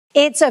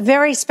It's a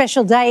very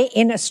special day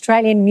in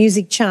Australian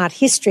music chart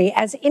history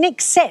as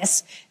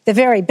INXS, the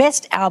very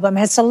best album,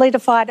 has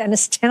solidified an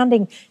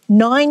astounding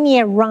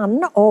 9-year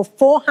run of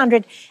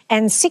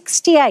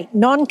 468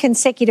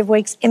 non-consecutive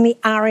weeks in the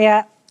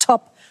ARIA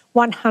Top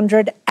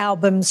 100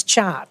 Albums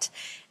chart.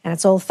 And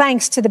it's all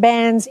thanks to the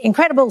band's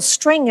incredible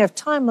string of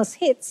timeless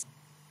hits.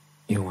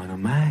 You want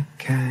my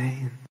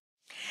kind.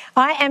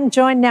 I am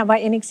joined now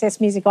by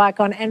INXS music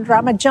icon and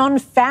drummer Jon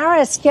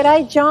Farriss.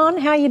 G'day, John.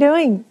 How are you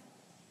doing?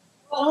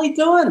 How are you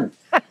doing?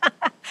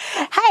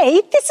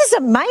 Hey, this is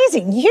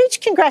amazing.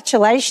 Huge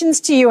congratulations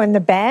to you and the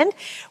band.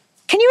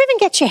 Can you even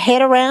get your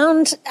head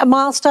around a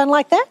milestone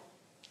like that?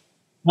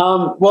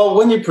 Well,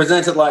 when you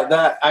present it like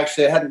that,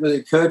 actually, it hadn't really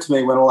occurred to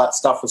me when all that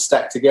stuff was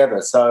stacked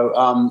together.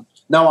 So,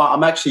 no,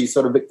 I'm actually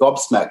sort of a bit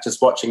gobsmacked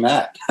just watching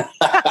that.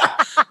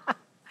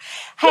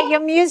 Hey, your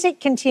music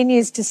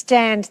continues to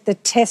stand the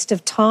test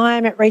of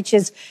time. It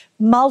reaches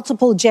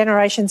multiple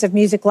generations of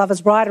music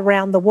lovers right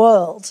around the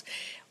world.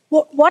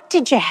 What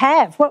did you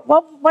have?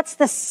 What's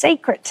the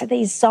secret to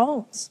these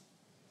songs?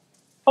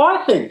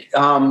 I think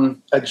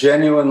a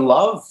genuine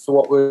love for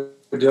what we're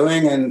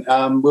doing, and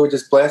we were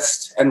just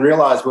blessed and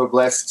realised we were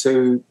blessed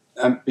to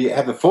have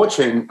the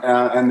fortune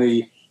and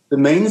the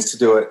means to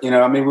do it. You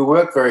know, I mean, we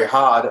worked very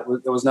hard.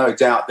 There was no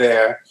doubt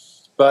there.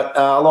 But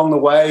along the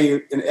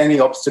way, any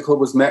obstacle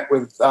was met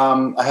with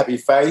a happy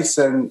face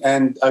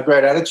and a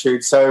great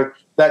attitude. So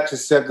that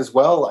just served us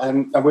well,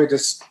 and we're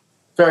just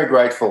very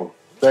grateful,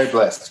 very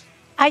blessed.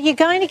 Are you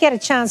going to get a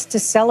chance to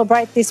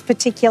celebrate this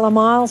particular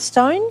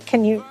milestone?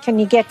 Can you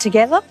get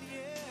together?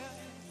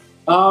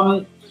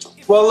 Well,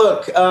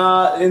 look,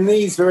 in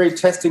these very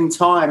testing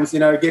times,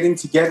 you know, getting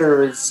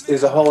together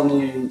is a whole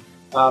new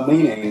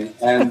meaning.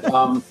 And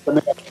for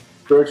me, the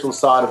spiritual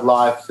side of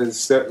life has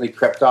certainly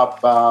crept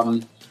up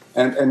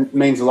and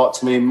means a lot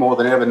to me more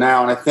than ever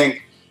now. And I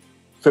think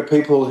for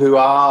people who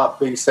are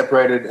being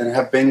separated and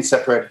have been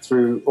separated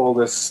through all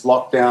this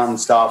lockdown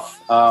stuff,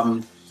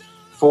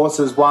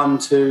 forces one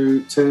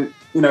to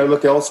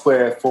look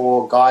elsewhere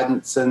for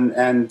guidance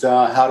and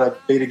how to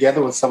be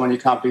together with someone you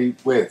can't be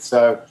with.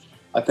 So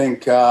I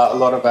think a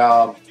lot of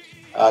our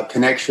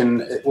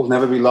connection will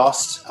never be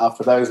lost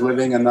for those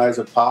living and those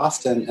who've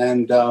passed,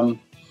 and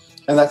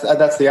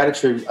that's the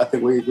attitude I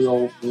think we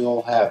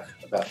all have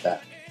about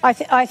that.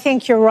 I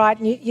think you're right.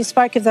 You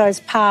spoke of those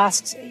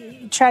past.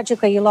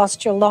 Tragically, you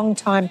lost your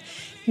longtime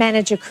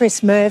manager,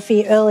 Chris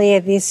Murphy,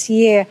 earlier this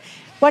year.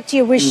 What do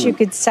you wish you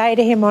could say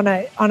to him on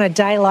a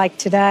day like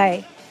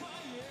today?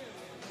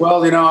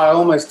 Well, you know, I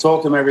almost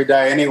talk to him every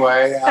day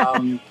anyway.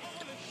 And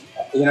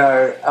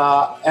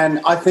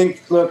I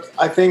think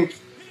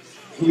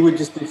he would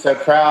just be so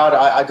proud.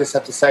 I just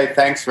have to say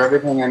thanks for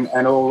everything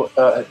and all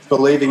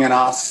believing in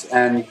us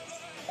and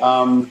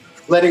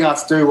letting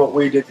us do what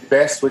we did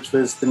best, which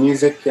was the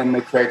music and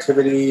the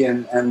creativity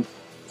and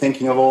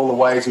thinking of all the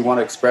ways we want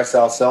to express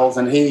ourselves.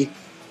 And he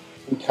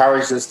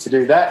encouraged us to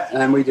do that,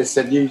 and we just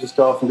said, you just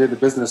go off and do the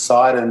business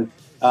side, and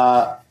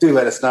do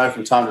let us know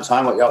from time to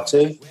time what you're up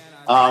to.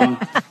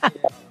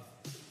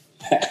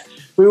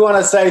 We want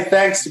to say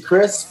thanks to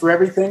Chris for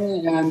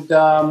everything, and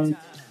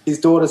his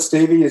daughter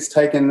Stevie has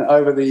taken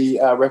over the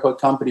record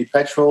company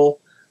Petrol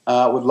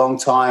with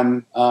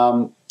long-time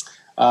partner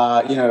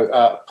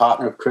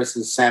of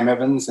Chris's, Sam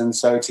Evans, and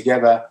so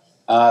together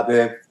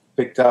they've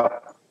picked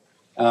up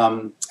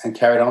and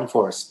carried on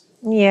for us.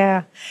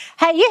 Yeah.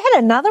 Hey, you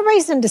had another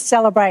reason to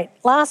celebrate.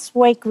 Last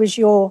week was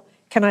your,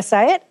 can I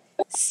say it,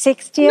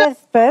 60th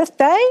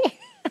birthday?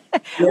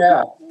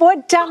 Yeah.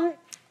 Would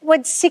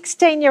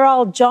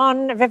 16-year-old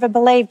John have ever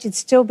believed you'd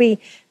still be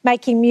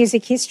making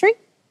music history?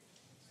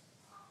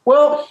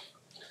 Well,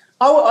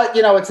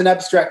 it's an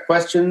abstract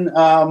question.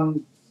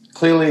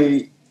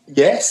 Clearly,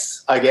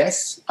 yes, I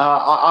guess.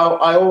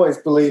 I always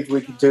believed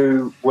we could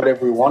do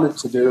whatever we wanted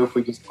to do if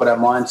we just put our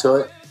mind to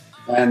it.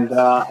 And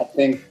I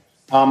think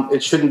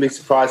it shouldn't be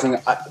surprising,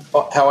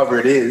 however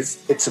it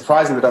is. It's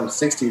surprising that I'm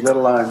 60, let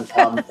alone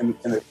in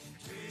the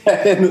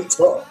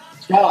top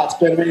charts.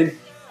 But I mean,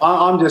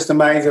 I'm just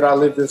amazed that I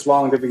lived this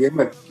long to begin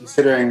with,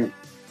 considering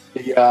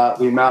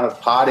the amount of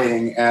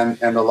partying and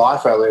the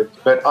life I lived.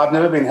 But I've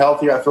never been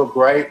healthier. I feel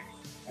great,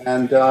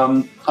 and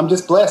I'm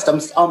just blessed. To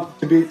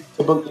be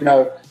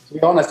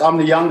honest, I'm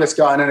the youngest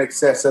guy in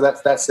INXS, so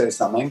that says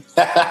something.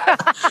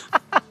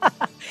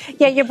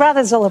 Yeah, your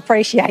brothers will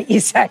appreciate you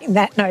saying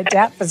that, no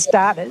doubt, for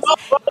starters.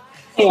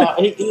 Yeah,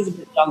 he's a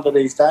bit younger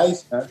these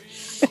days. You know.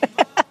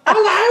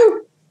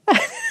 Hello!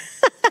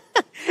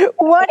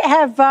 What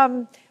have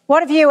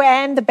you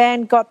and the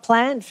band got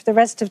planned for the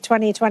rest of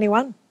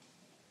 2021?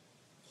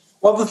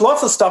 Well, there's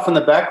lots of stuff in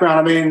the background.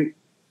 I mean,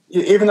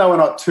 even though we're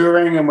not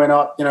touring and we're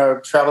not,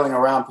 traveling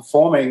around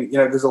performing,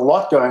 there's a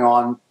lot going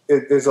on.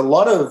 There's a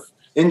lot of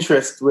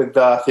interest with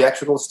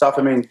theatrical stuff.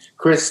 I mean,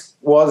 Chris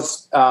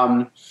was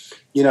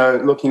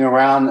looking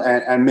around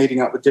and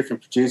meeting up with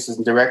different producers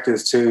and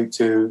directors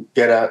to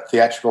get a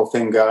theatrical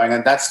thing going,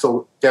 and that's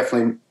still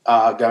definitely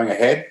going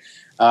ahead.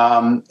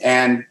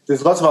 And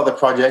there's lots of other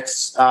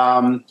projects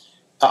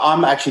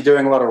I'm actually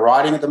doing a lot of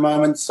writing at the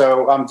moment,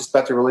 so I'm just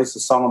about to release a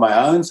song on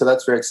my own, so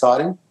that's very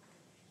exciting.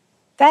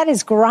 That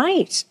is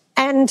great.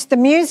 And the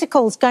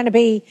musical is going to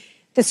be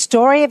the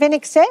story of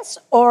INXS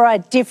or a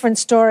different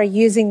story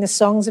using the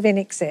songs of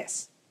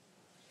INXS?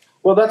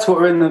 Well, that's what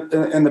we're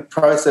in the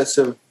process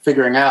of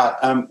figuring out.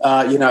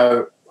 You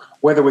know,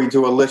 whether we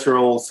do a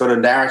literal sort of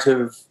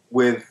narrative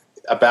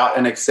about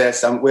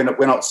INXS,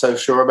 we're not so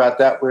sure about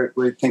that.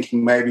 We're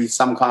thinking maybe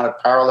some kind of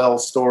parallel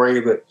story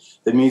that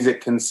the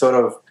music can sort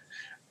of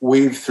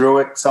weave through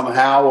it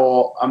somehow,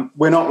 or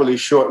we're not really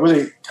sure. It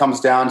really comes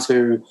down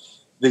to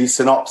the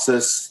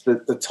synopsis,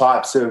 the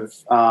types of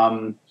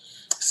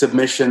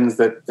submissions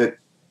that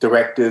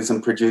directors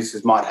and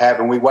producers might have,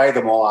 and we weigh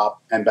them all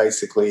up, and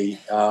basically,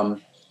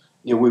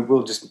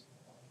 we'll just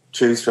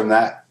choose from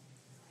that.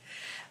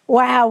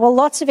 Wow, well,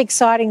 lots of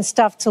exciting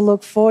stuff to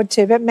look forward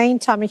to. But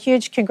meantime, a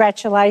huge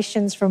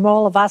congratulations from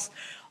all of us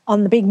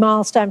on the big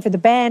milestone for the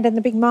band and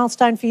the big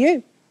milestone for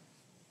you.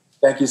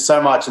 Thank you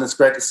so much, and it's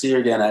great to see you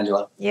again,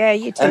 Angela. Yeah,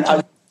 you too. And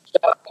shout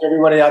out to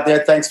everybody out there.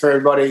 Thanks for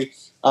everybody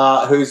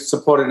who's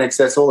supported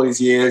INXS all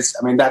these years.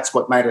 I mean, that's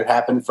what made it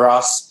happen for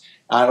us.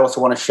 I also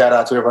want to shout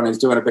out to everyone who's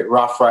doing it a bit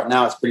rough right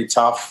now. It's pretty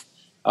tough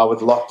with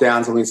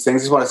lockdowns and these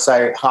things. I just want to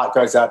say heart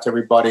goes out to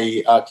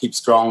everybody. Keep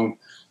strong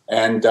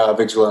and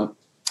vigilant,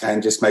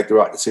 and just make the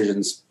right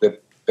decisions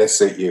that best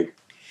suit you.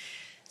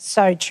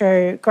 So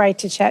true. Great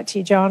to chat to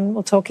you, Jon.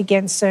 We'll talk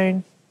again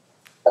soon.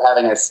 For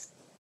having us.